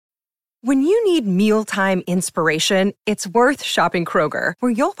When you need mealtime inspiration, it's worth shopping Kroger,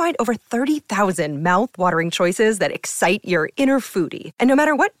 where you'll find over 30,000 mouth-watering choices that excite your inner foodie. And no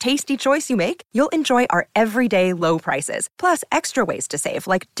matter what tasty choice you make, you'll enjoy our everyday low prices, plus extra ways to save,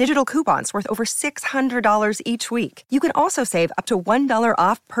 like digital coupons worth over $600 each week. You can also save up to $1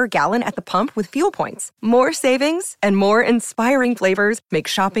 off per gallon at the pump with fuel points. More savings and more inspiring flavors make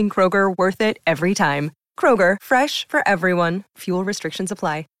shopping Kroger worth it every time. Kroger, fresh for everyone. Fuel restrictions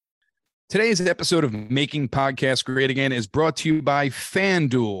apply. Today's episode of Making Podcasts Great Again is brought to you by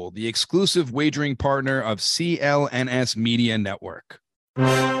FanDuel, the exclusive wagering partner of CLNS Media Network.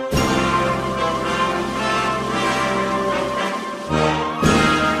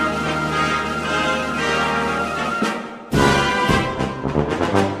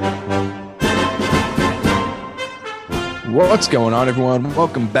 What's going on, everyone?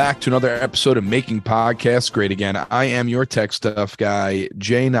 Welcome back to another episode of Making Podcasts Great Again. I am your tech stuff guy,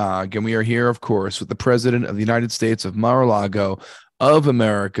 Jay Nog, and we are here, of course, with the President of the United States of Mar-a-Lago of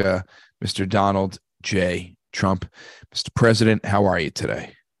America, Mr. Donald J. Trump. Mr. President, how are you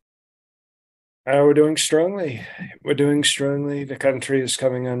today? We're doing strongly. We're doing strongly. The country is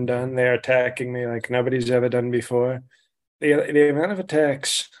coming undone. They're attacking me like nobody's ever done before. The amount of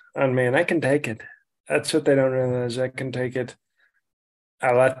attacks on me, and I can take it. That's what they don't realize. I can take it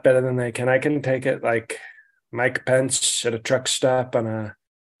a lot better than they can. I can take it like Mike Pence at a truck stop on a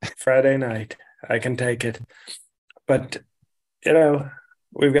Friday night. I can take it. But, you know,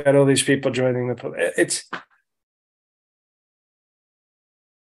 we've got all these people joining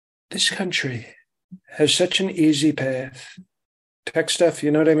this country has such an easy path. Tech stuff,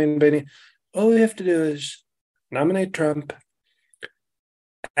 you know what I mean, Benny? All we have to do is nominate Trump,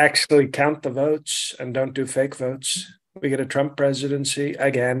 actually count the votes and don't do fake votes. We get a Trump presidency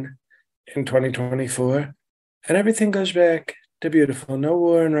again in 2024, and everything goes back to beautiful. No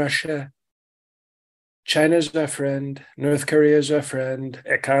war in Russia. China's our friend. North Korea's our friend.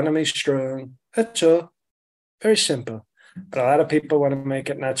 Economy strong. That's all. Very simple. But a lot of people want to make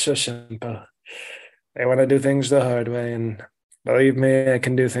it not so simple. They want to do things the hard way, and believe me, I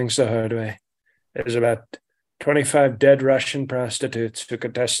can do things the hard way. There's about 25 dead Russian prostitutes who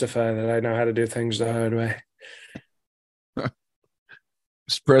could testify that I know how to do things the hard way.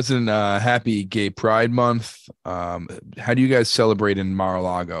 Mr. President, happy Gay Pride Month. How do you guys celebrate in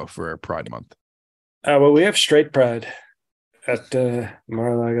Mar-a-Lago for Pride Month? Well, we have straight pride at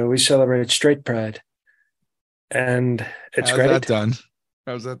Mar-a-Lago. We celebrate straight pride. And it's great.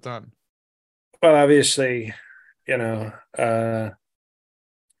 How's that done? Well, obviously, you know,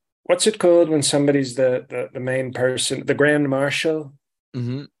 what's it called when somebody's the main person, the Grand Marshal?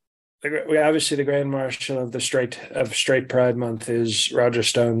 Mm-hmm. Obviously, the Grand Marshal of Straight Pride Month is Roger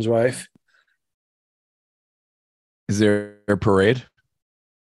Stone's wife. Is there a parade?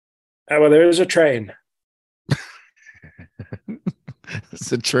 Well, there is a train.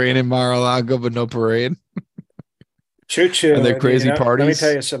 It's a train in Mar-a-Lago, but no parade. Choo-choo. Are there crazy parties? Let me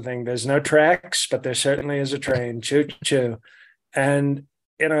tell you something. There's no tracks, but there certainly is a train. Choo-choo. And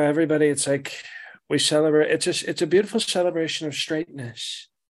you know, everybody, it's like we celebrate. It's a beautiful celebration of straightness.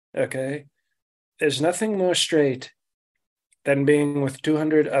 Okay. There's nothing more straight than being with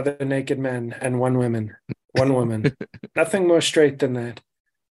 200 other naked men and one woman. Nothing more straight than that.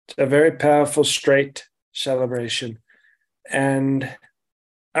 It's a very powerful, straight celebration. And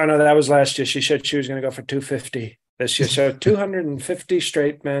oh no, that was last year. She said she was going to go for 250 this year. So 250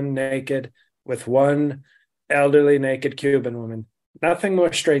 straight men naked with one elderly naked Cuban woman. Nothing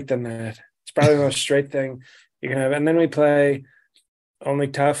more straight than that. It's probably the most straight thing you can have. And then we play only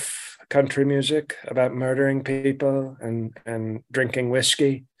tough country music about murdering people and drinking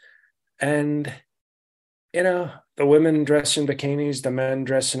whiskey. And, you know, the women dress in bikinis, the men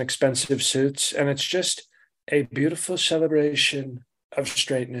dress in expensive suits. And it's just a beautiful celebration of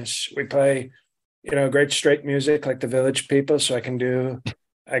straightness. We play, you know, great straight music like the Village People. So I can do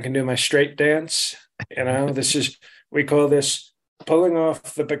my straight dance. You know, we call this pulling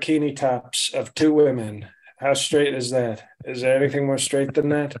off the bikini tops of two women. How straight is that? Is there anything more straight than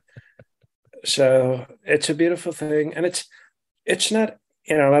that? So it's a beautiful thing. And it's not,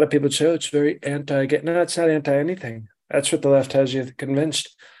 you know, a lot of people say, oh, it's very anti-gay. No, it's not anti-anything. That's what the left has you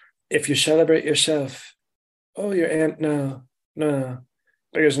convinced. If you celebrate yourself, oh, you're no.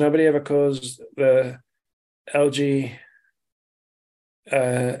 Because nobody ever calls the LG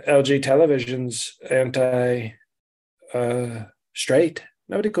televisions straight.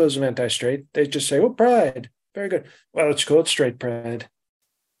 Nobody calls them anti-straight. They just say, oh, pride. Very good. Well, it's called straight pride.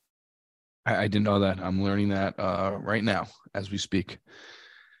 I didn't know that. I'm learning that right now as we speak.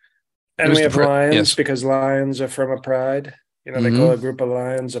 And we have lions because lions are from a pride. You know, they call Hmm. a group of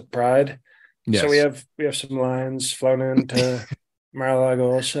lions a pride. So Yes. we have some lions flown into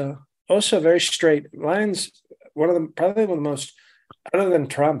Mar-a-Lago also. Also very straight lions. One of them, probably one of the most, other than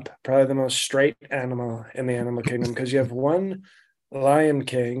Trump, probably the most straight animal in the animal kingdom, because you have one lion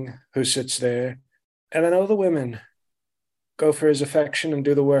king who sits there, and then all the women go for his affection and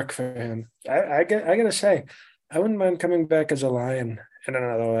do the work for him. I gotta say, I wouldn't mind coming back as a lion in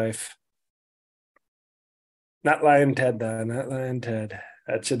another life. Not Lion Ted though, not Lion Ted.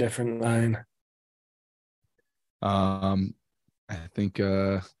 That's a different line. Um, I think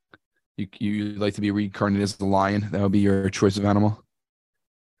you like to be reincarnated as the lion. That would be your choice of animal.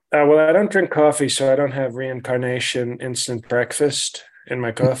 Well, I don't drink coffee, so I don't have reincarnation instant breakfast in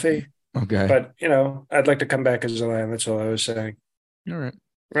my coffee. Okay. But I'd like to come back as a lion. That's all I was saying. All right.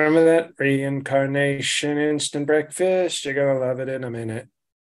 Remember that reincarnation instant breakfast? You're gonna love it in a minute.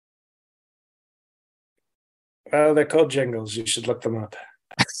 Well, they're called jingles. You should look them up.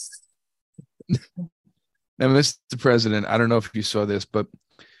 Now, Mr. President, I don't know if you saw this, but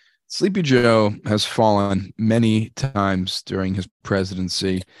Sleepy Joe has fallen many times during his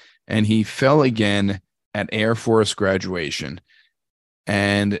presidency, and he fell again at Air Force graduation.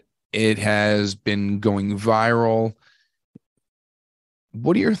 And it has been going viral.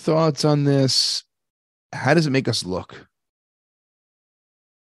 What are your thoughts on this? How does it make us look?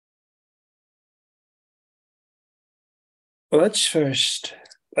 Well, let's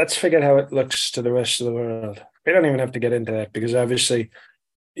forget how it looks to the rest of the world. We don't even have to get into that because obviously,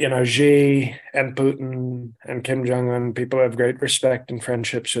 Xi and Putin and Kim Jong Un, people have great respect and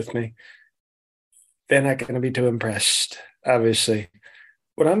friendships with me. They're not going to be too impressed, obviously.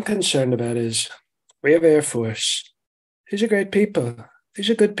 What I'm concerned about is we have Air Force. These are great people. These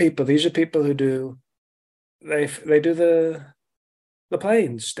are good people. These are people who they do the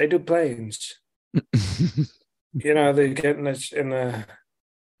planes. They do planes. They get in this in the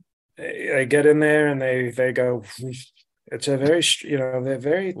they get in there and they go. It's a very they're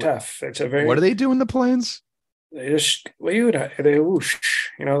very tough. It's a What do very they do in the planes? they just well you would they whoosh,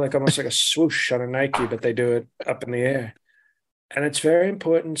 like almost like a swoosh on a Nike, but they do it up in the air. And it's very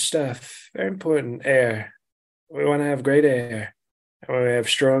important stuff. Very important air. We want to have great air, and we have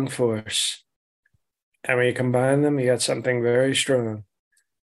strong force. And when you combine them, you got something very strong.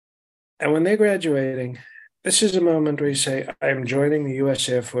 And when they're graduating, this is a moment where you say, I'm joining the US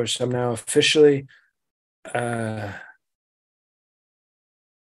Air Force. I'm now officially, uh,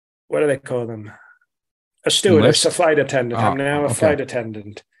 what do they call them? A stewardess, a Enlist? flight attendant. I'm Oh, now a okay. flight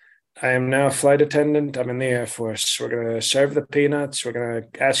attendant. I am now a flight attendant. I'm in the Air Force. We're going to serve the peanuts. We're going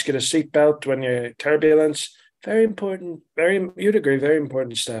to ask you to seatbelt when you're turbulence. Very important. You'd agree, very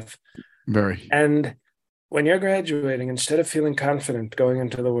important stuff. Very. And when you're graduating, instead of feeling confident going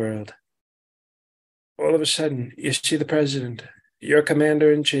into the world, all of a sudden you see the president, your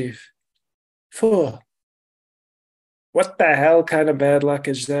commander in chief. Fool. What the hell kind of bad luck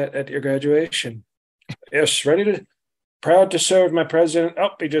is that at your graduation? Yes, proud to serve my president. Oh,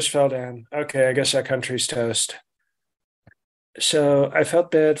 he just fell down. Okay, I guess our country's toast. So I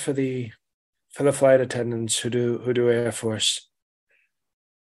felt bad for the flight attendants who do Air Force.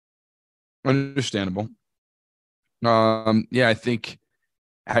 Understandable. Yeah, I think,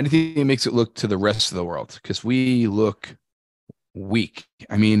 how do you think it makes it look to the rest of the world? Because we look weak.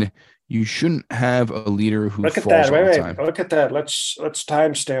 I mean, you shouldn't have a leader who Look at falls that. all the Wait. time. Look at that. Let's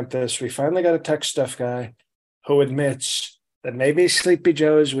timestamp this. We finally got a tech stuff guy who admits that maybe Sleepy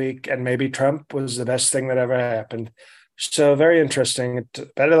Joe is weak and maybe Trump was the best thing that ever happened. So very interesting.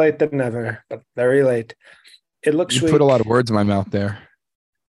 Better late than never, but very late. It looks You put a lot of weak. words in my mouth there.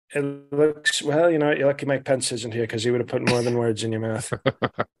 It looks well. You know what? You're lucky Mike Pence isn't here because he would have put more than words in your mouth.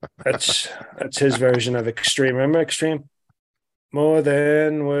 That's that's his version of extreme. Remember extreme? More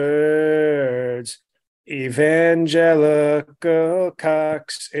than words. Evangelical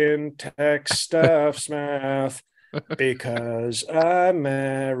cocks in tech stuff's mouth because I'm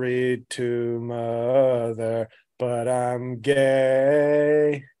married to mother, but I'm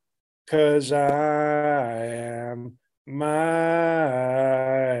gay because I am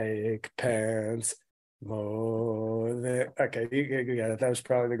Mike Pence. More than okay, you got it. That was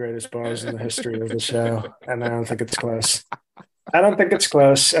probably the greatest pause in the history of the show, and I don't think it's close. I don't think it's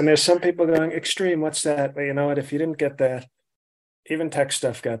close. And there's some people going extreme. What's that? But you know what? If you didn't get that, even tech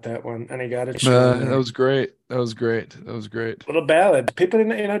stuff got that one, and he got it That strongly. was great. That was great. That was great. Little ballad. People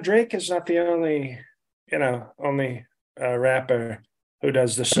didn't. Drake is not the only rapper who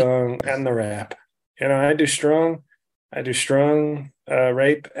does the song and the rap. I do strong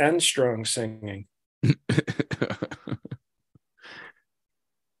rape and strong singing.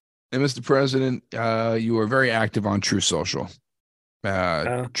 And Mr. President, you are very active on True Social,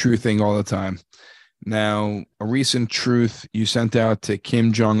 Oh, truthing all the time. Now, a recent truth you sent out to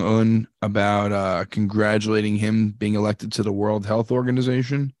Kim Jong-un about congratulating him being elected to the World Health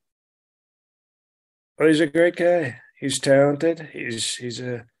Organization. well, he's a great guy. He's talented. He's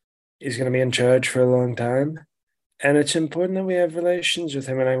going to be in charge for a long time, and it's important that we have relations with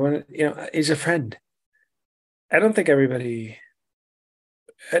him. And I want to, he's a friend. I don't think not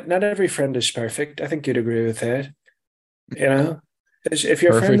every friend is perfect. I think you'd agree with that. You know, if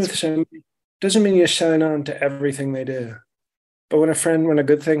you're a friend with Perfect. somebody, doesn't mean you sign on to everything they do. But when a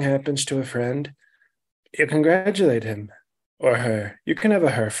good thing happens to a friend, you congratulate him or her. You can have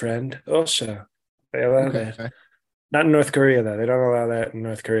a her friend also. They allow that. Okay. Not in North Korea, though. They don't allow that in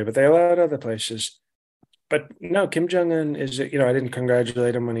North Korea, but they allow it other places. But no, Kim Jong Un I didn't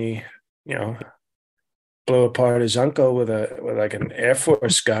congratulate him when he, you know, blew apart his uncle with like an Air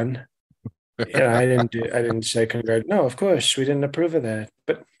Force gun. I didn't say congrat. No, of course, we didn't approve of that.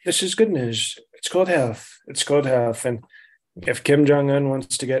 But this is good news. It's called health. It's called health. And if Kim Jong Un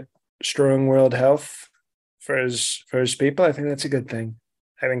wants to get strong world health for his people, I think that's a good thing.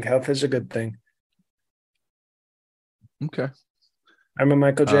 I think health is a good thing. Okay. I'm a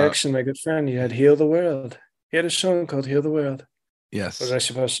Michael Uh, Jackson, my good friend. He had "Heal the World." He had a song called "Heal the World." Was yes. I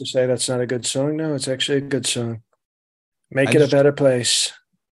supposed to say that's not a good song? No, it's actually a good song. Make I it a just better place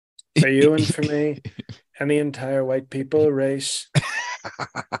for you and for me and the entire white people race.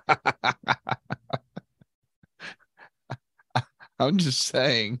 I'm just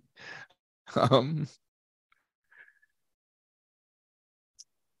saying. Um,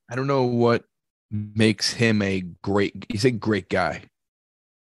 I don't know what makes him a great. He's a great guy.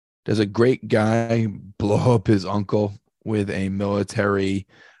 Does a great guy blow up his uncle with a military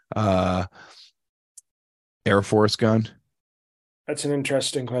uh, Air Force gun? That's an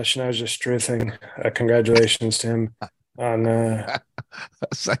interesting question. I was just truthing. Congratulations to him on A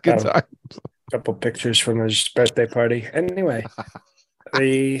second a time. couple pictures from his birthday party. Anyway,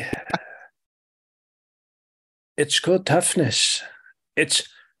 the it's called toughness. It's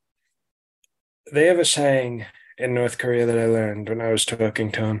they have a saying in North Korea that I learned when I was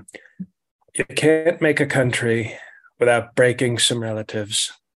talking to him. You can't make a country without breaking some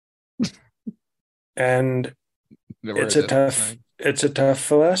relatives. And Never it's heard a that tough saying. it's a tough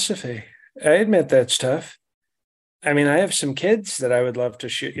philosophy. I admit that's tough. I mean, I have some kids that I would love to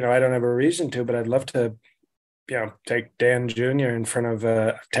shoot. I don't have a reason to, but I'd love to, take Dan Jr. in front of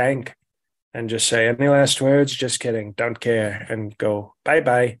a tank and just say, any last words? Just kidding. Don't care. And go, bye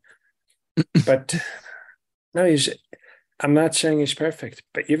bye. But no, I'm not saying he's perfect,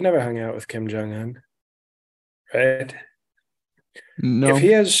 but you've never hung out with Kim Jong Un, right? If No. he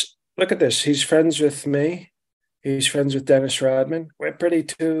has, look at this. He's friends with me. He's friends with Dennis Rodman. We're pretty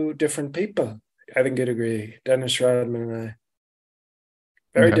two different people. I think you'd agree. Dennis Rodman and I,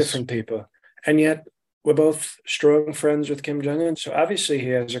 very Yes. different people. And yet we're both strong friends with Kim Jong Un. So obviously he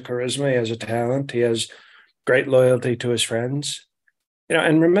has a charisma, he has a talent, he has great loyalty to his friends.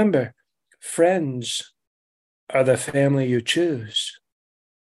 And remember, friends are the family you choose.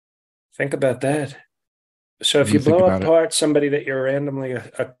 Think about that. So Let if me you think blow about it. apart somebody that you're randomly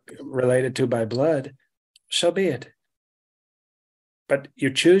related to by blood, so be it. But you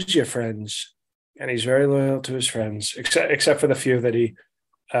choose your friends, and he's very loyal to his friends, except for the few that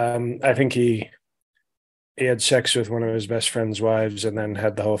I think he had sex with one of his best friend's wives and then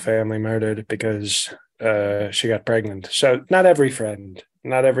had the whole family murdered because she got pregnant. So not every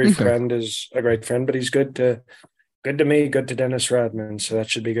Okay. friend is a great friend, but he's good to me, good to Dennis Rodman. So that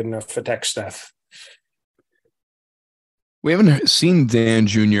should be good enough for tech stuff. We haven't seen Dan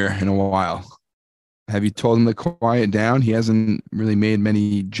Jr. in a while. Have you told him to quiet down? He hasn't really made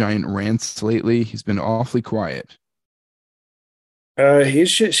many giant rants lately. He's been awfully quiet.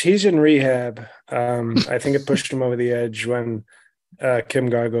 He's in rehab. I think it pushed him over the edge when Kim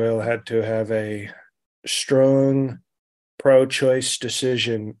Gargoyle had to have a strong pro-choice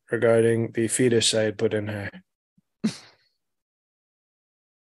decision regarding the fetus I had put in her.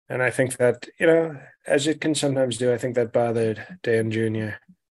 And I think that, as it can sometimes do, I think that bothered Dan Jr.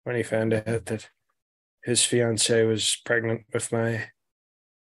 when he found out that his fiancee was pregnant with my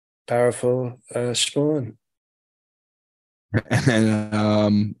powerful spawn.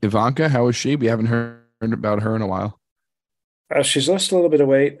 And Ivanka, how is she? We haven't heard about her in a while. She's lost a little bit of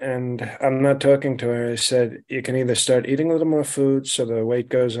weight, and I'm not talking to her. I said, you can either start eating a little more food so the weight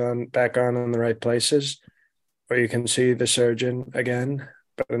goes on back on in the right places, or you can see the surgeon again.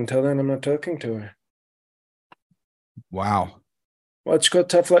 But until then, I'm not talking to her. Wow. Well, it's called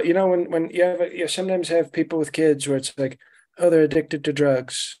tough luck. When you sometimes have people with kids where it's like, oh, they're addicted to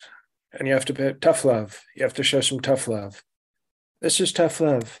drugs. and you have to pay tough love. You have to show some tough love. This is tough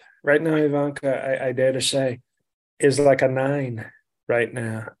love. Right now, Ivanka, I dare to say, is like a 9 right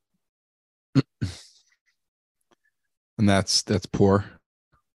now. And that's poor.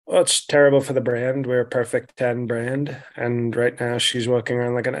 Well, it's terrible for the brand. We're a perfect 10 brand. And right now she's walking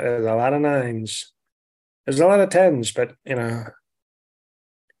around like there's a lot of 9s. There's a lot of 10s, but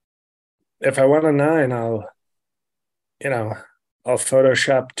if I want a 9, I'll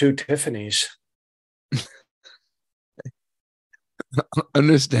Photoshop 2 Tiffany's.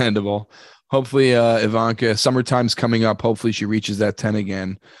 Understandable. Hopefully, Ivanka, summertime's coming up. Hopefully she reaches that 10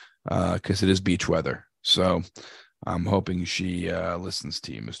 again, because it is beach weather. So I'm hoping she listens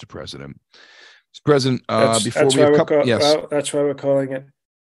to you, Mr. President. Mr. President, before we have yes. Well, that's why we're calling it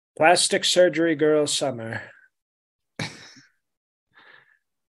Plastic Surgery Girl Summer.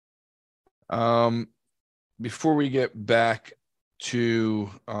 Before we get back to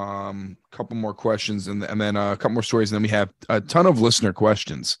a couple more questions and then a couple more stories, and then we have a ton of listener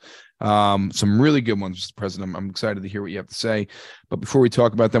questions. Some really good ones, Mr. President. I'm excited to hear what you have to say. But before we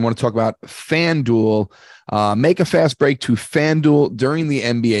talk about them, I want to talk about FanDuel. Make a fast break to FanDuel during the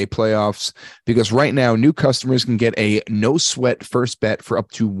NBA playoffs, because right now new customers can get a no sweat first bet for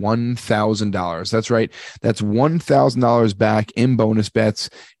up to $1,000. That's right. That's $1,000 back in bonus bets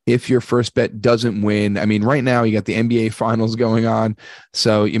if your first bet doesn't win. I mean, right now you got the NBA finals going on,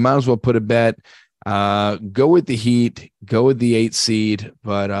 so you might as well put a bet. Go with the Heat, go with the 8 seed,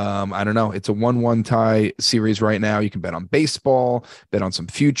 but I don't know. It's a 1-1 tie series right now. You can bet on baseball, bet on some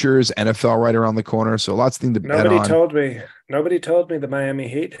futures, NFL right around the corner. So lots of things to bet on. Nobody told me the Miami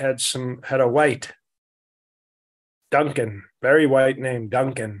Heat had a white Duncan, very white name,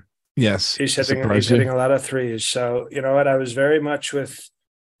 Duncan. Yes, he's hitting a lot of threes. So you know what? I was very much with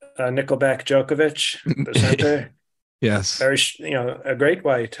Nickelback Djokovic, the center. Yes, very, a great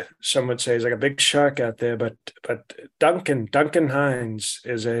white. Some would say he's like a big shark out there, but Duncan Hines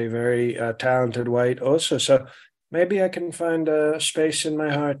is a very talented white also. So maybe I can find a space in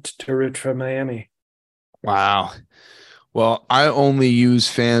my heart to root for Miami. Wow. Well, I only use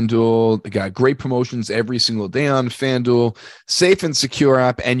FanDuel. They got great promotions every single day on FanDuel. Safe and secure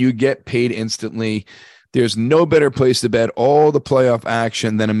app, and you get paid instantly. There's no better place to bet all the playoff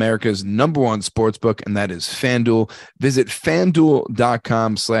action than America's #1 sportsbook, and that is FanDuel. Visit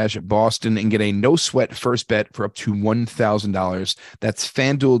FanDuel.com/Boston and get a no sweat first bet for up to $1,000. That's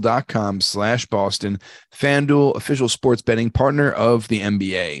FanDuel.com/Boston. FanDuel, official sports betting partner of the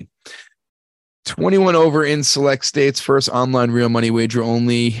NBA. 21 over in select states. First online real money wager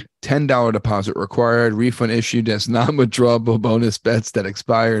only. $10 deposit required. Refund issued as non-withdrawable bonus bets that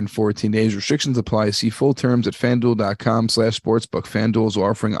expire in 14 days. Restrictions apply. See full terms at FanDuel.com/sportsbook. FanDuel is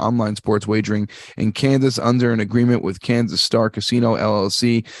offering online sports wagering in Kansas under an agreement with Kansas Star Casino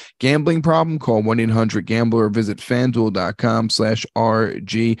LLC. Gambling problem? Call 1-800-GAMBLER or visit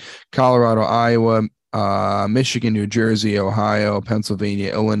FanDuel.com/RG. Colorado, Iowa, Michigan, New Jersey, Ohio,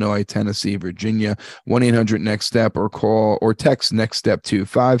 Pennsylvania, Illinois, Tennessee, Virginia. 1-800-NEXT-STEP or call or text NEXT STEP to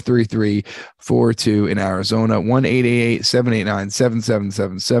 53342 in Arizona.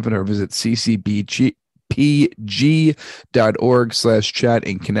 1-888-789-7777 or visit ccbpg.org/chat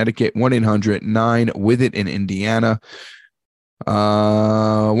in Connecticut. 1-800-9-WITH-IT in Indiana.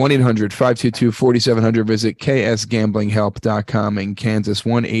 1-800-522-4700. Visit ksgamblinghelp.com in Kansas.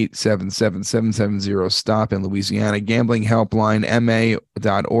 1-877-770-STOP in Louisiana. Gambling helpline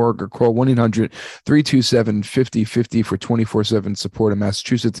ma.org or call 1-800-327-5050 for 24/7 support in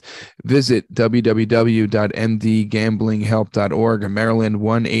Massachusetts. Visit www.mdgamblinghelp.org in Maryland.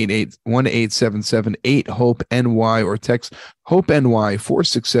 1-877-8-HOPE-NY or text HOPE-NY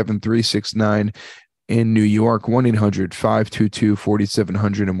 467-369 in New York.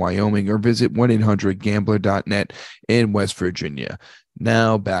 1-800-522-4700 in Wyoming, or visit 1-800-GAMBLER.net in West Virginia.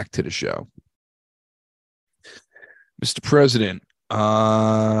 Now back to the show. Mr. President,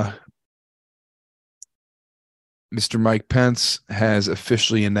 Mr. Mike Pence has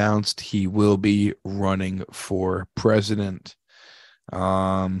officially announced he will be running for president.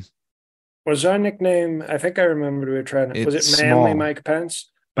 Was our nickname, I think I remembered we were trying to, was it Manly Mike Pence?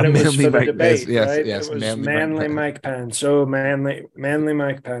 But it was for the debate, right? Yes, it was Manly Mike Pence. Oh, Manly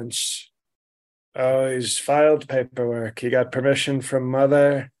Mike Pence. Oh, he's filed paperwork. He got permission from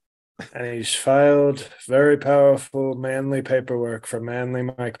mother, and he's filed very powerful manly paperwork for Manly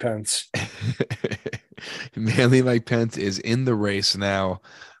Mike Pence. Manly Mike Pence is in the race now.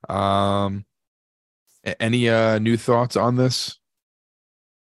 Any new thoughts on this?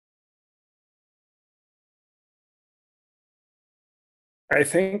 I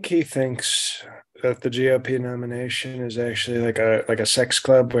think he thinks that the GOP nomination is actually like a sex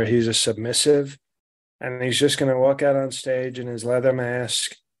club where he's a submissive, and he's just going to walk out on stage in his leather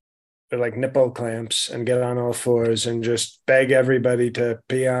mask with like nipple clamps and get on all fours and just beg everybody to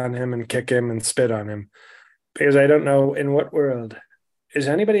pee on him and kick him and spit on him. Because I don't know in what world is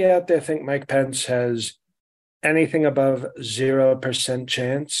anybody out there think Mike Pence has anything above 0%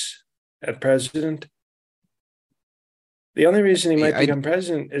 chance at president? The only reason he might become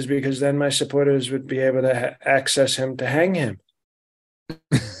president is because then my supporters would be able to access him to hang him.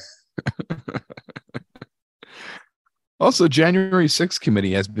 Also, January 6th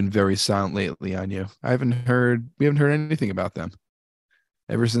committee has been very silent lately on you. We haven't heard anything about them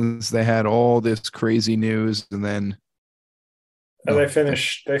ever since they had all this crazy news, and then they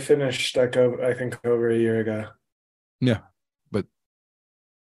finished like I think over a year ago. Yeah, but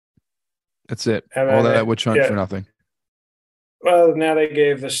that's it. All that witch hunt for nothing. Well, now they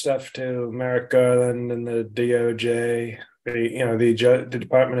gave the stuff to Merrick Garland and the DOJ, the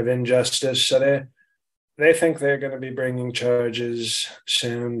Department of Injustice. So they think they're going to be bringing charges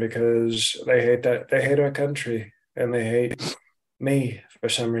soon because they hate our country, and they hate me for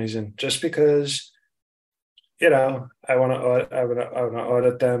some reason. Just because, I want to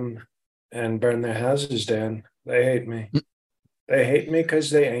audit them and burn their houses down. They hate me. They hate me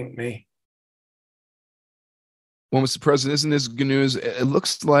because they ain't me. Well, Mr. President, isn't this good news? It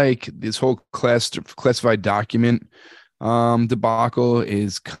looks like this whole classified document debacle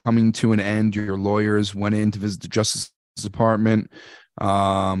is coming to an end. Your lawyers went in to visit the Justice Department.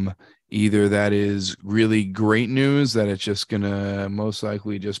 Either that is really great news that it's just going to most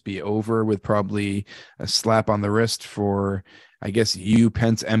likely just be over with probably a slap on the wrist for, I guess, you,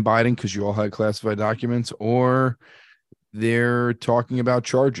 Pence, and Biden, because you all had classified documents, or they're talking about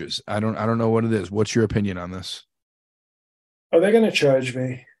charges. I don't know what it is. What's your opinion on this? Oh, they're going to charge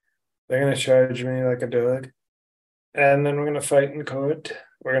me. They're going to charge me like a dog. And then we're going to fight in court.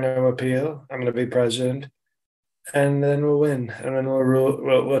 We're going to appeal. I'm going to be president. And then we'll win. And then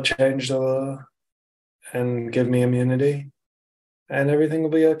we'll change the law and give me immunity. And everything will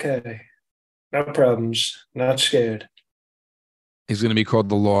be okay. No problems. Not scared. It's going to be called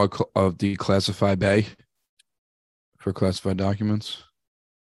the law of declassify Bay for classified documents.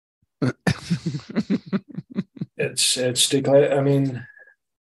 It's declared. I mean,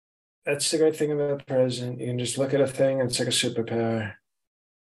 that's the great thing about the president. You can just look at a thing and it's like a superpower.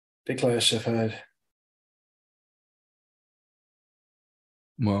 Declassified.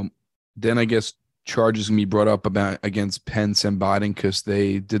 Well, then I guess charges can be brought up against Pence and Biden because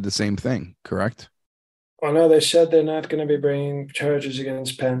they did the same thing, correct? Well, no, they said they're not going to be bringing charges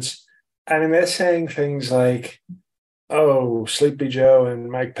against Pence. I mean, they're saying things like, oh, Sleepy Joe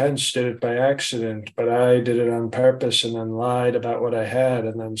and Mike Pence did it by accident, but I did it on purpose and then lied about what I had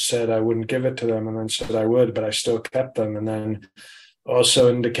and then said I wouldn't give it to them and then said I would, but I still kept them. And then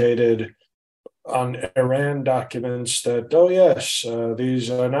also indicated on Iran documents that, oh, yes, these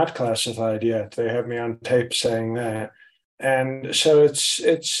are not classified yet. They have me on tape saying that. And so it's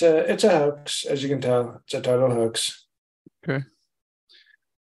a hoax, as you can tell. It's a total hoax. Okay.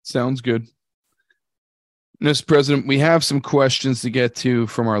 Sounds good. Mr. President, we have some questions to get to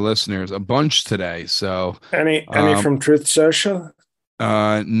from our listeners, a bunch today. So any from Truth Social?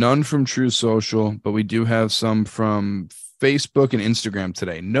 None from Truth Social, but we do have some from Facebook and Instagram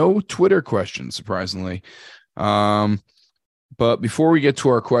today. No Twitter questions, surprisingly. But before we get to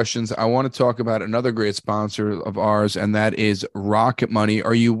our questions, I want to talk about another great sponsor of ours, and that is Rocket Money.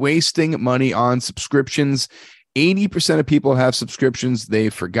 Are you wasting money on subscriptions? 80% of people have subscriptions they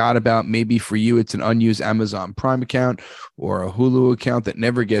forgot about. Maybe for you, it's an unused Amazon Prime account or a Hulu account that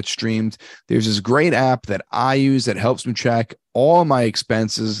never gets streamed. There's this great app that I use that helps me track all my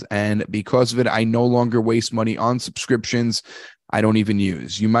expenses. And because of it, I no longer waste money on subscriptions I don't even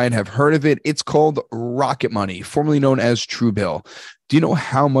use. You might have heard of it. It's called Rocket Money, formerly known as Truebill. Do you know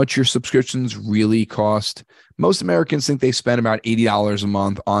how much your subscriptions really cost? Most Americans think they spend about $80 a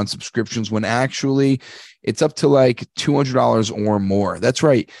month on subscriptions when actually it's up to like $200 or more. That's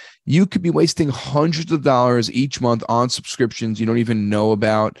right. You could be wasting hundreds of dollars each month on subscriptions you don't even know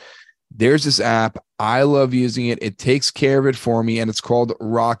about. There's this app. I love using it. It takes care of it for me, and it's called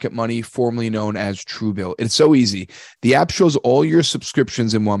Rocket Money, formerly known as Truebill. It's so easy. The app shows all your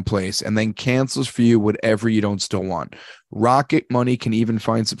subscriptions in one place and then cancels for you whatever you don't still want. Rocket Money can even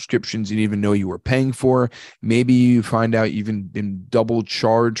find subscriptions you didn't even know you were paying for. Maybe you find out you've even been double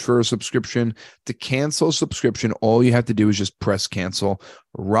charged for a subscription. To cancel a subscription, all you have to do is just press cancel.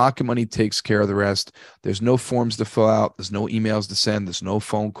 Rocket Money takes care of the rest. There's no forms to fill out. There's no emails to send. There's no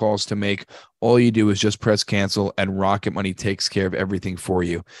phone calls to make. All you do is just press cancel, and Rocket Money takes care of everything for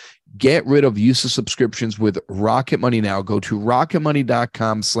you. Get rid of useless subscriptions with Rocket Money now. Go to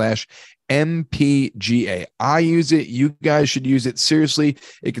rocketmoney.com/MPGA. I use it. You guys should use it. Seriously,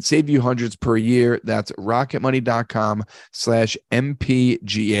 it could save you hundreds per year. That's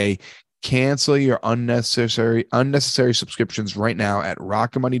rocketmoney.com/MPGA. Cancel your unnecessary subscriptions right now at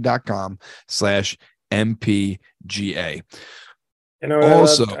rocketmoney.com/MPGA. You know,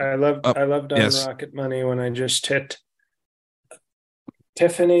 Also, I loved on yes. Rocket Money when I just hit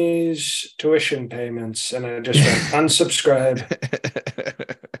Tiffany's tuition payments and I just went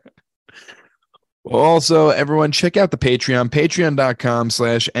unsubscribe. Well, also, everyone, check out the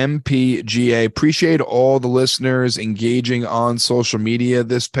patreon.com/MPGA. Appreciate all the listeners engaging on social media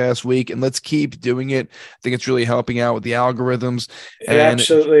this past week, and let's keep doing it. I think it's really helping out with the algorithms. It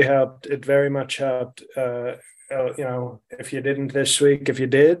absolutely helped. It very much helped. You know, if you didn't this week, if you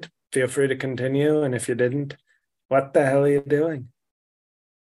did, feel free to continue. And if you didn't, what the hell are you doing?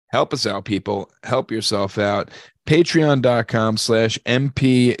 Help us out, people. Help yourself out.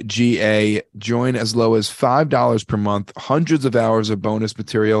 Patreon.com/MPGA. Join as low as $5 per month, hundreds of hours of bonus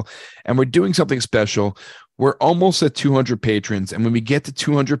material. And we're doing something special. We're almost at 200 patrons. And when we get to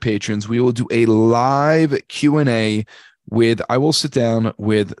 200 patrons, we will do a live Q&A I will sit down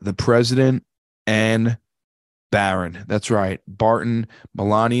with the president and Barron. That's right. Barton,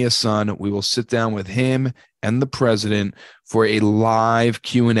 Melania's son. We will sit down with him and the president for a live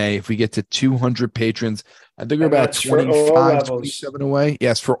Q&A. If we get to 200 patrons, I think we're about 25, 27 away.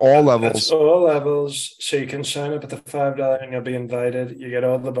 Yes, for all levels. That's all levels. So you can sign up at the $5 and you'll be invited. You get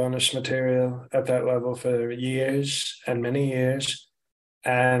all the bonus material at that level for years and many years.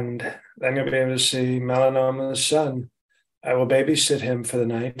 And then you'll be able to see Melanama's son. I will babysit him for the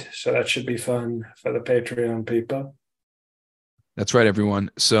night, so that should be fun for the Patreon people. That's right,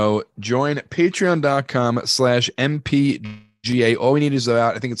 everyone. So join patreon.com/MPGA. All we need is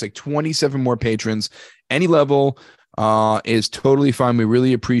about, I think it's like 27 more patrons. Any level is totally fine. We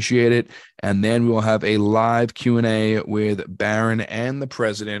really appreciate it. And then we will have a live Q&A with Barron and the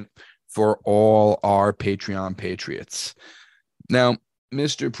president for all our Patreon patriots. Now,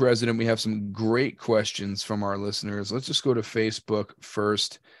 Mr. President, we have some great questions from our listeners. Let's just go to Facebook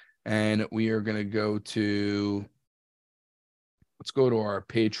first, and we are going to let's go to our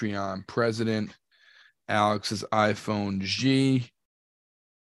Patreon president, Alex's iPhone G.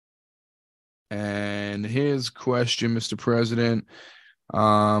 And his question, Mr. President,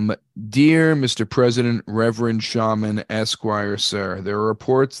 dear Mr. President, Reverend Shaman, Esquire, sir, there are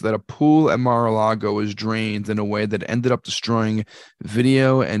reports that a pool at Mar-a-Lago was drained in a way that ended up destroying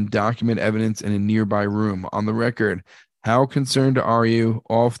video and document evidence in a nearby room. On the record, how concerned are you?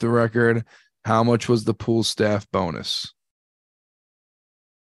 Off the record, how much was the pool staff bonus?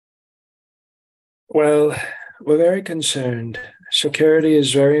 Well, we're very concerned. Security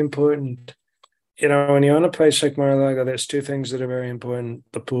is very important. You know, when you own a place like Mar-a-Lago, there's two things that are very important.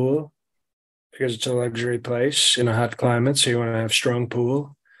 The pool, because it's a luxury place in a hot climate, so you want to have strong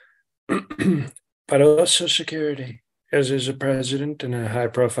pool. But also security, because there's a president and a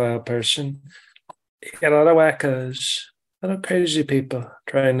high-profile person. You got a lot of wackos, a lot of crazy people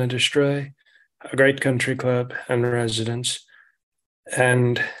trying to destroy a great country club and residents.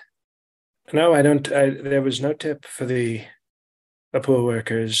 And no, there was no tip for the pool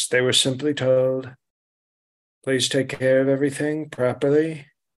workers. They were simply told, please take care of everything properly,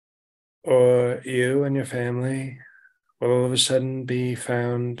 or you and your family will all of a sudden be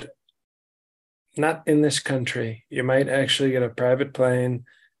found not in this country. You might actually get a private plane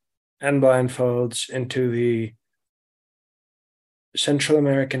and blindfolds into the Central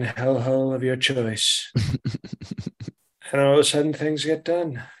American hellhole of your choice. And all of a sudden things get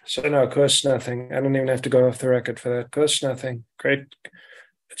done. So no, costs nothing. I don't even have to go off the record for that. Costs nothing. Great.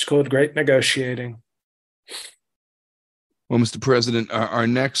 It's called great negotiating. Well, Mr. President, our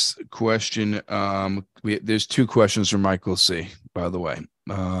next question, there's two questions from Michael C., by the way.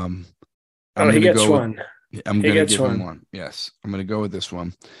 He gets one. I'm going to give him one. Yes, I'm going to go with this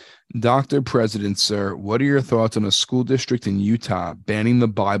one. Dr. President, sir, what are your thoughts on a school district in Utah banning the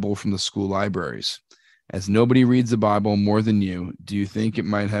Bible from the school libraries? As nobody reads the Bible more than you, do you think it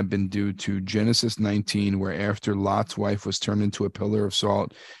might have been due to Genesis 19, where after Lot's wife was turned into a pillar of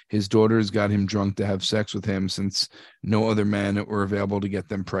salt, his daughters got him drunk to have sex with him since no other men were available to get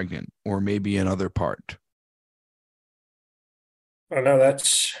them pregnant, or maybe another part? Oh, no,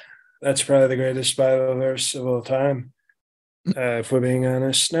 that's probably the greatest Bible verse of all time, if we're being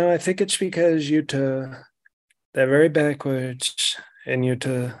honest. No, I think it's because Utah, they're very backwards. In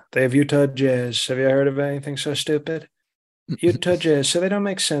Utah, they have Utah Jazz. Have you heard of anything so stupid? Utah Jazz. So they don't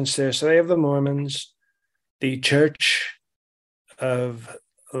make sense there. So they have the Mormons, the Church of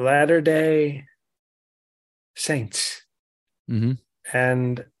Latter-day Saints. Mm-hmm.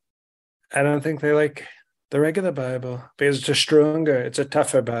 And I don't think they like the regular Bible because it's a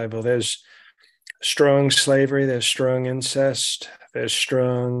tougher Bible. There's strong slavery, there's strong incest, there's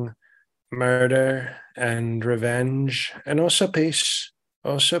strong murder and revenge, and also peace.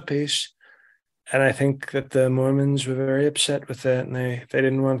 Also peace. And I think that the Mormons were very upset with that, and they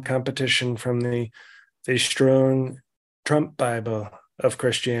didn't want competition from the strong Trump Bible of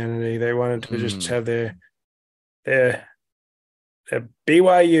Christianity. They wanted to just have their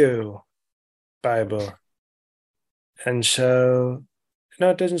BYU Bible. And so, no,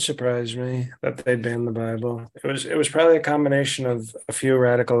 it doesn't surprise me that they banned the Bible. It was probably a combination of a few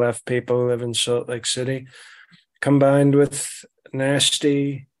radical left people who live in Salt Lake City, combined with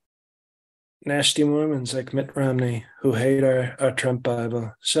nasty Mormons like Mitt Romney who hate our Trump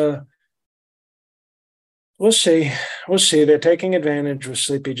Bible. So we'll see. We'll see. They're taking advantage with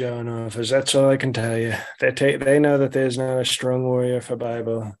Sleepy Joe in office. That's all I can tell you. They know that there's not a strong warrior for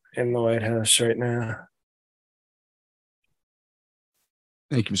Bible in the White House right now.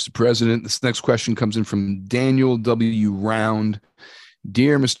 Thank you, Mr. President. This next question comes in from Daniel W. Round.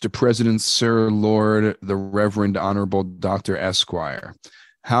 Dear Mr. President, Sir, Lord, the Reverend Honorable Dr. Esquire,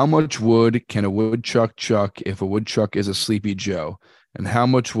 how much wood can a woodchuck chuck if a woodchuck is a Sleepy Joe? And how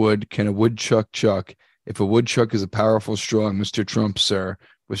much wood can a woodchuck chuck if a woodchuck is a powerful, strong Mr. Trump, sir,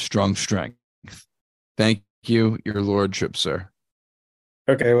 with strong strength? Thank you, your lordship, sir.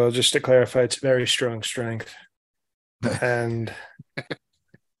 Okay, well, just to clarify, it's very strong strength. And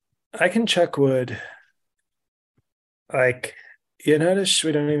I can chuck wood. Like, you notice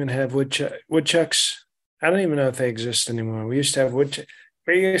we don't even have woodchucks. I don't even know if they exist anymore. We used to have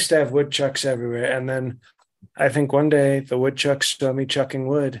woodchucks everywhere. And then I think one day the woodchucks saw me chucking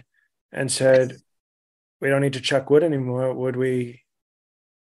wood and said, we don't need to chuck wood anymore.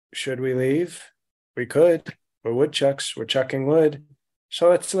 Should we leave? We could. We're woodchucks. We're chucking wood. So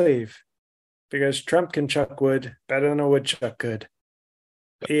let's leave. Because Trump can chuck wood better than a woodchuck could.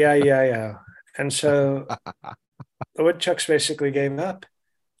 E-I-E-I-O. And so the woodchucks basically gave up.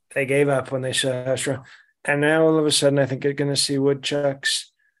 They gave up when they saw how strong. And now all of a sudden, I think you're going to see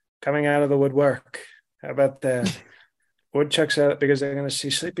woodchucks coming out of the woodwork. How about that? Woodchucks out because they're going to see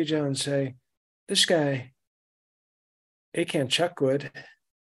Sleepy Joe and say, this guy, he can't chuck wood.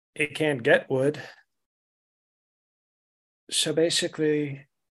 He can't get wood. So basically,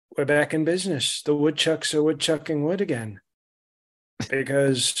 we're back in business. The woodchucks are woodchucking wood again.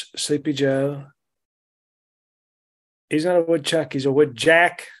 Because Sleepy Joe, he's not a woodchuck, he's a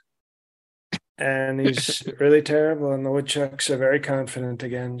woodjack. And he's really terrible. And the woodchucks are very confident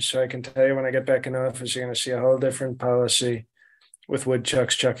again. So I can tell you when I get back in office, you're going to see a whole different policy with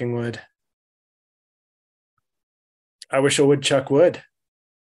woodchucks chucking wood. I wish a woodchuck would.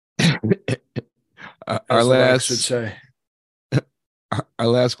 Our last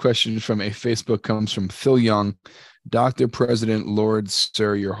question from a Facebook comes from Phil Young. Dr. President, Lord,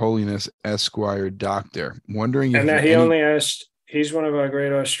 Sir, Your Holiness, Esquire, Doctor. Wondering if... And he only asked, he's one of our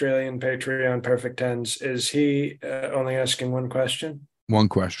great Australian Patreon perfect tens. Is he only asking one question? One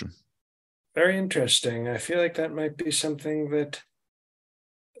question. Very interesting. I feel like that might be something that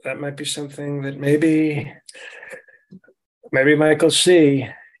maybe Michael C.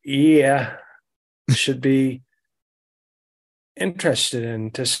 should be interested in,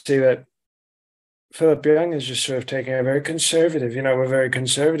 to see that Philip Young is just sort of taking a very conservative, we're very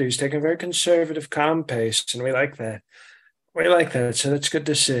conservative. He's taking a very conservative, calm pace, and we like that. So that's good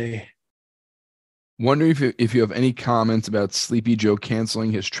to see. Wondering if you have any comments about Sleepy Joe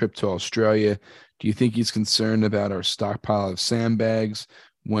canceling his trip to Australia. Do you think he's concerned about our stockpile of sandbags?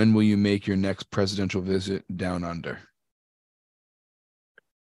 When will you make your next presidential visit down under?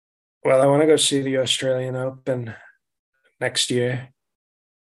 Well, I want to go see the Australian Open next year,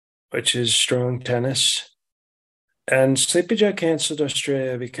 which is strong tennis. And Sleepy Joe canceled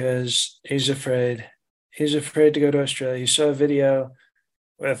Australia because he's afraid. He's afraid to go to Australia. He saw a video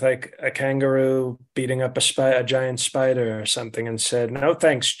with like a kangaroo beating up a giant spider or something and said, no,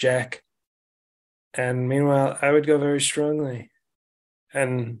 thanks, Jack. And meanwhile, I would go very strongly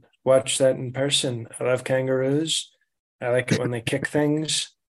and watch that in person. I love kangaroos. I like it when they kick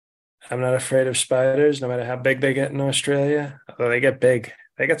things. I'm not afraid of spiders, no matter how big they get in Australia. Although they get big.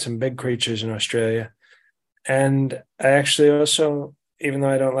 They got some big creatures in Australia. And I actually also, even though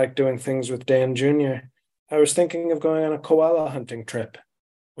I don't like doing things with Dan Jr., I was thinking of going on a koala hunting trip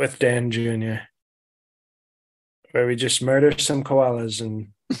with Dan Jr., where we just murder some koalas and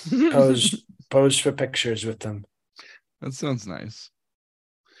pose for pictures with them. That sounds nice.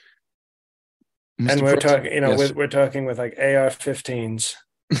 And we're talking, yes. we're talking with like AR-15s.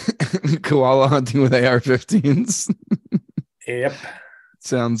 Koala hunting with AR-15s. Yep.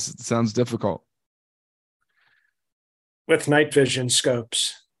 Sounds difficult. With night vision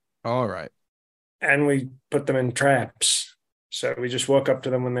scopes. All right. And we put them in traps. So we just walk up to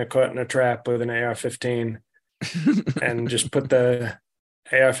them when they're caught in a trap with an AR-15 and just put the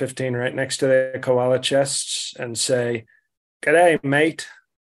AR-15 right next to their koala chests and say, "G'day, mate,"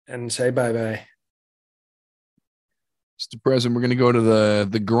 and say bye-bye. Mr. President, we're going to go to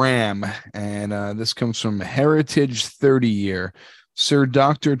the gram, and this comes from Heritage 30 Year. Sir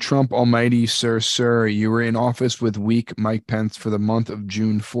Dr. Trump Almighty, sir, you were in office with weak Mike Pence for the month of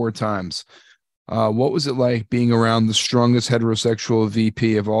June 4 times. What was it like being around the strongest heterosexual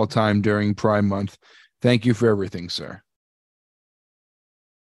VP of all time during Pride Month? Thank you for everything, sir.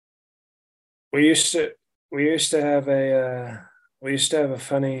 We used to have a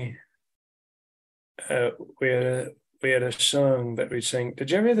funny. We had a song that we sang.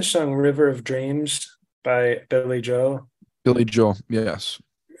 Did you ever hear the song "River of Dreams" by Billy Joel? Billy Joel, yes.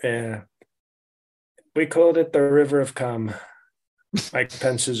 Yeah. We called it the River of Cum. Mike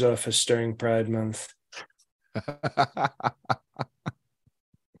Pence's office during Pride Month.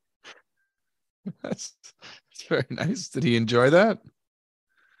 That's very nice. Did he enjoy that?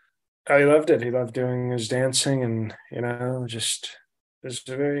 Oh, he loved it. He loved doing his dancing, and just was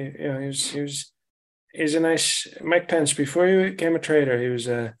very, he's a nice Mike Pence. Before he became a traitor, he was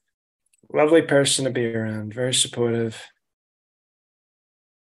a lovely person to be around. Very supportive.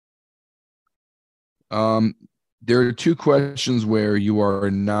 There are two questions where you are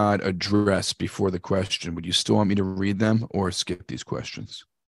not addressed before the question. Would you still want me to read them or skip these questions?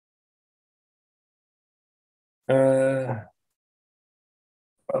 Well,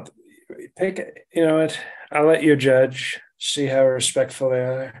 pick. You know what? I'll let you judge. See how respectful they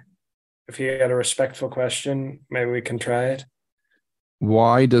are. If you got a respectful question, maybe we can try it.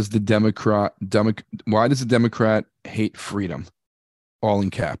 Why does the Democrat hate freedom? All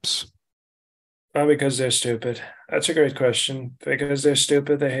in caps. Well, because they're stupid. That's a great question. Because they're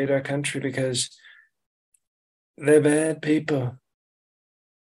stupid, they hate our country because they're bad people.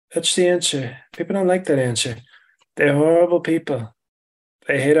 That's the answer. People don't like that answer. They're horrible people.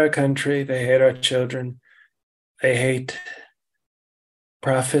 They hate our country. They hate our children. They hate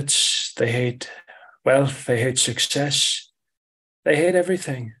profits. They hate wealth. They hate success. They hate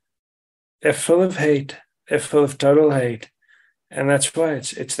everything. They're full of hate. They're full of total hate. And that's why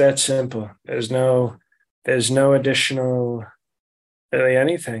it's that simple. There's no additional really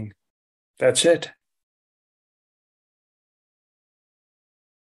anything. That's it.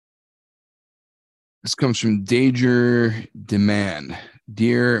 This comes from Danger Demand.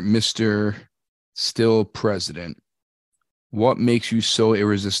 Dear Mr. Still President, what makes you so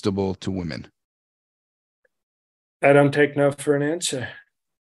irresistible to women? I don't take no for an answer.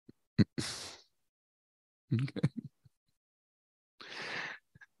 Okay.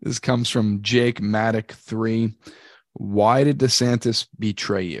 This comes from Jake Maddock 3. Why did DeSantis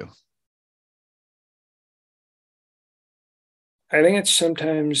betray you? I think it's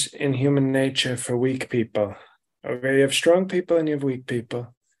sometimes in human nature for weak people. Okay, you have strong people and you have weak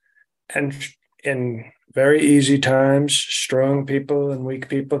people. And in very easy times, strong people and weak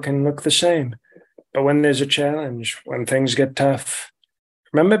people can look the same. But when there's a challenge, when things get tough,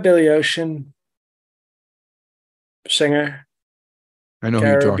 remember Billy Ocean, singer? I know who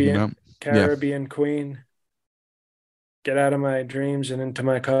you're talking about. Caribbean Queen. Get out of my dreams and into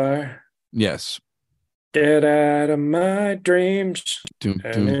my car. Yes. Get out of my dreams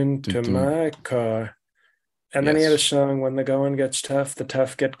and into my car. And then he had a song, when the going gets tough, the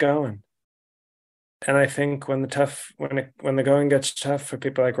tough get going. And I think when the going gets tough for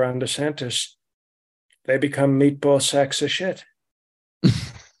people like Ron DeSantis, they become meatball sacks of shit.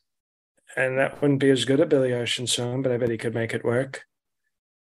 And that wouldn't be as good a Billy Ocean song, but I bet he could make it work.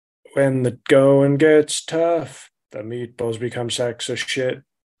 When the going gets tough, the meatballs become sacks of shit.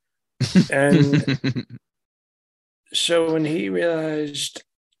 And so when he realized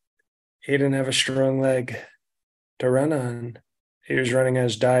he didn't have a strong leg to run on, he was running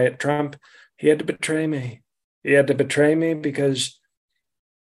as Diet Trump, he had to betray me. He had to betray me because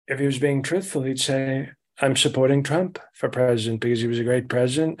if he was being truthful, he'd say, I'm supporting Trump for president because he was a great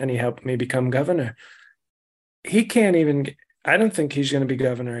president and he helped me become governor. He can't even... I don't think he's going to be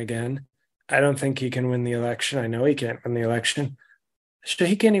governor again. I don't think he can win the election. I know he can't win the election. So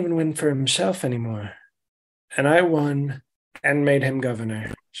he can't even win for himself anymore. And I won and made him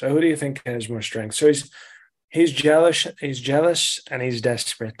governor. So who do you think has more strength? So he's jealous, and he's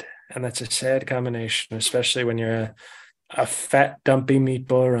desperate. And that's a sad combination, especially when you're A fat, dumpy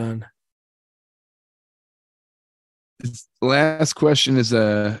meatball run. Last question is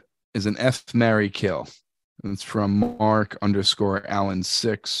an F Marry Kill. It's from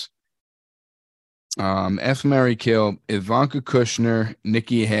Mark_Allen6. F Marry Kill: Ivanka Kushner,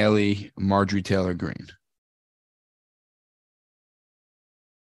 Nikki Haley, Marjorie Taylor Greene.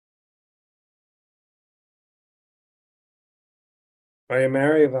 Will you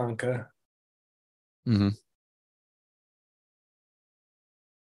marry Ivanka? Mm-hmm.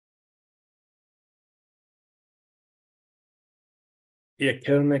 You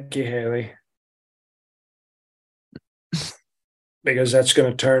kill Nikki Haley. Because that's going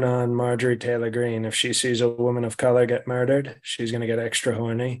to turn on Marjorie Taylor Greene. If she sees a woman of color get murdered, she's going to get extra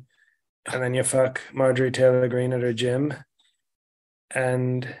horny. And then you fuck Marjorie Taylor Greene at her gym.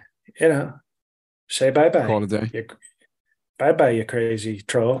 And, say bye-bye. Call it a day. Bye-bye, you crazy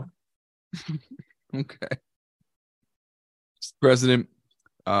troll. Okay. President,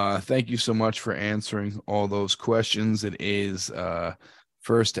 thank you so much for answering all those questions. It is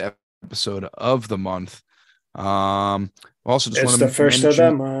first episode of the month. Also, just it's the first of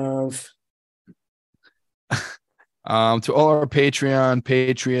the month. To all our Patreon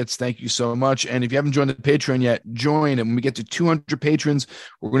patriots, thank you so much. And if you haven't joined the Patreon yet, join. And when we get to 200 patrons,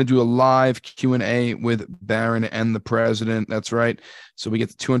 we're going to do a live Q&A with Barron and the president. That's right. So we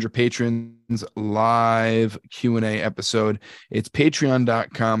get to 200 patrons, live Q&A episode. It's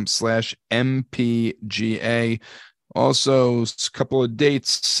patreon.com/MPGA. Also, a couple of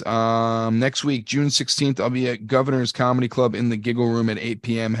dates. Next week, June 16th, I'll be at Governor's Comedy Club in the Giggle Room at 8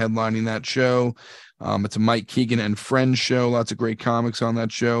 p.m. headlining that show. It's a Mike Keegan and Friends show. Lots of great comics on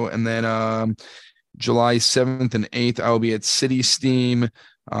that show. And then July 7th and 8th, I'll be at City Steam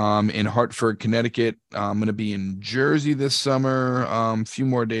in Hartford, Connecticut. I'm going to be in Jersey this summer. A few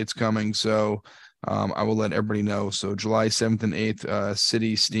more dates coming. So I will let everybody know. So July 7th and 8th,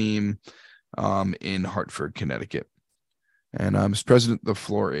 City Steam in Hartford, Connecticut. And Mr. President, the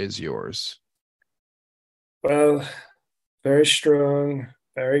floor is yours. Well, very strong,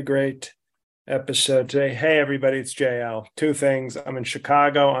 very great episode today. Hey, everybody, it's JL. Two things. I'm in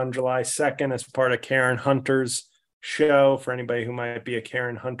Chicago on July 2nd as part of Karen Hunter's show. For anybody who might be a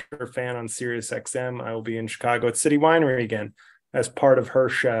Karen Hunter fan on Sirius XM, I will be in Chicago at City Winery again as part of her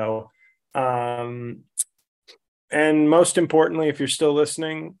show. And most importantly, if you're still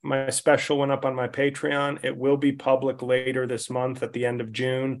listening, my special went up on my Patreon. It will be public later this month at the end of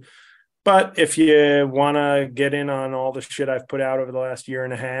June. But if you want to get in on all the shit I've put out over the last year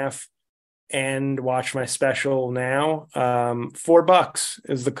and a half and watch my special now, $4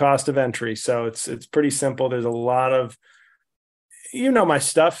 is the cost of entry. So it's pretty simple. There's a lot of, my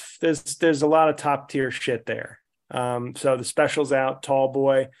stuff. There's a lot of top tier shit there. So the special's out, Tall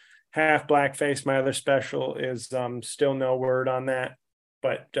Boy. Half Blackface, my other special, is still no word on that.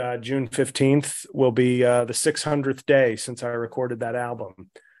 But June 15th will be the 600th day since I recorded that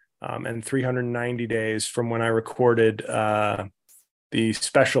album, and 390 days from when I recorded the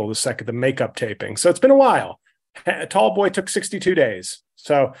special, the makeup taping. So it's been a while. Tall Boy took 62 days.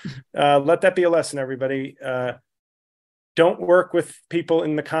 So let that be a lesson, everybody. Don't work with people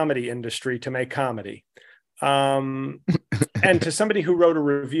in the comedy industry to make comedy. And to somebody who wrote a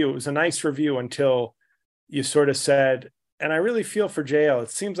review, it was a nice review until you sort of said, and I really feel for JL, it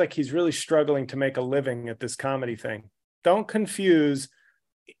seems like he's really struggling to make a living at this comedy thing. Don't confuse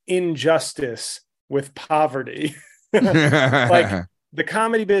injustice with poverty. Like, the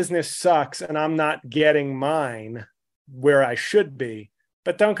comedy business sucks and I'm not getting mine where I should be,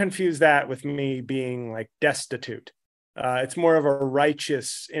 but don't confuse that with me being like destitute. It's more of a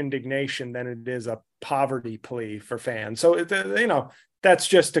righteous indignation than it is a poverty plea for fans. So, that's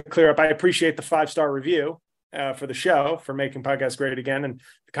just to clear up. I appreciate the 5-star review for the show, for making podcasts great again, and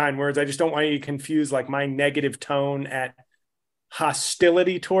the kind words. I just don't want you to confuse like my negative tone at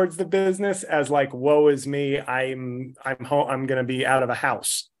hostility towards the business as like, woe is me, I'm going to be out of a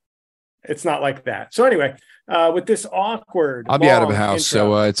house. It's not like that. So anyway, with this awkward, I'll be out of a house.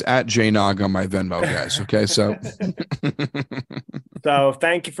 Intro, so it's at JNog on my Venmo, guys. Okay. So, so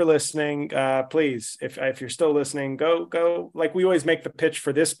thank you for listening. Please, if you're still listening, go. Like we always make the pitch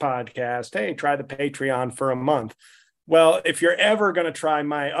for this podcast. Hey, try the Patreon for a month. Well, if you're ever going to try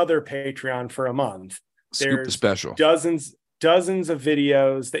my other Patreon for a month, there's the special dozens of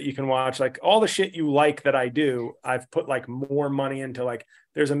videos that you can watch, like all the shit you like that I do. I've put like more money into, like,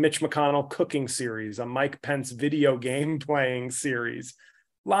 there's a Mitch McConnell cooking series, a Mike Pence video game playing series,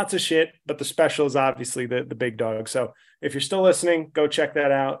 lots of shit, but the special is obviously the big dog. So if you're still listening, go check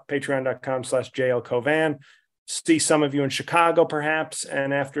that out. Patreon.com/JLCovan. See some of you in Chicago, perhaps.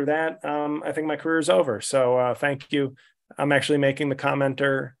 And after that, I think my career is over. So thank you I'm actually making the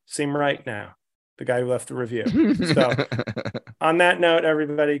commenter seem right now, the guy who left the review. So on that note,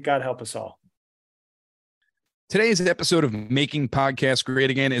 everybody, God help us all. Today's episode of Making Podcasts Great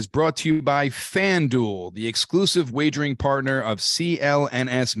Again is brought to you by FanDuel, the exclusive wagering partner of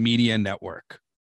CLNS Media Network.